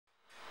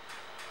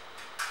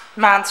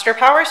Monster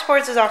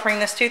Powersports is offering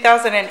this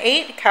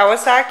 2008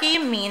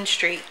 Kawasaki Mean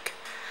Streak.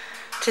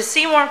 To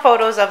see more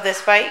photos of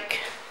this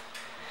bike,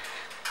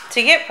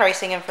 to get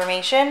pricing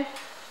information,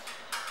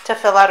 to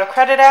fill out a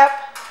credit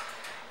app,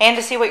 and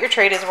to see what your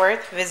trade is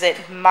worth, visit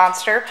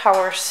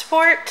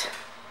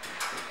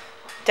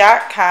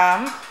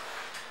monsterpowersport.com.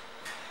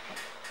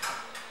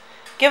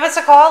 Give us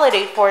a call at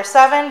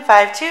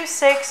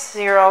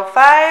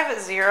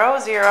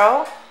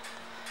 847-526-0500,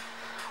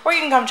 or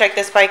you can come check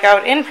this bike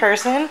out in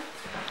person.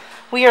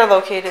 We are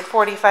located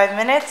 45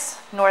 minutes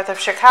north of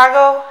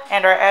Chicago,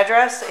 and our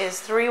address is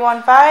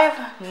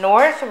 315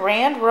 North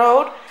Rand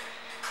Road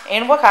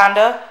in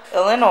Wauconda,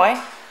 Illinois.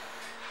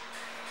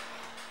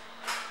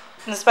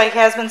 This bike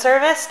has been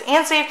serviced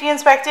and safety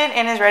inspected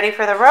and is ready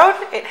for the road.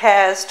 It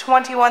has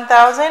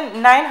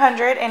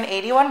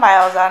 21,981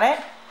 miles on it.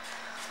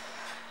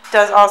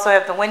 Does also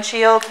have the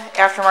windshield,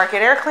 aftermarket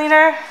air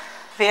cleaner,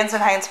 Vans &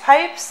 Hines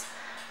pipes,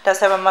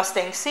 does have a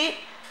Mustang seat,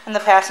 and the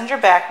passenger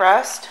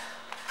backrest.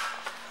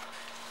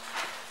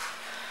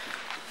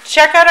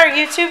 Check out our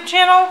YouTube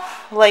channel,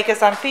 like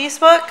us on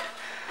Facebook,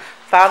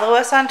 follow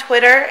us on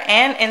Twitter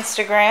and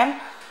Instagram.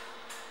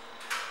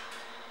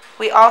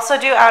 We also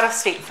do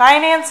out-of-state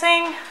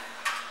financing,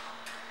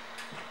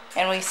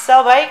 and we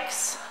sell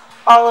bikes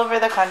all over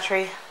the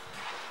country.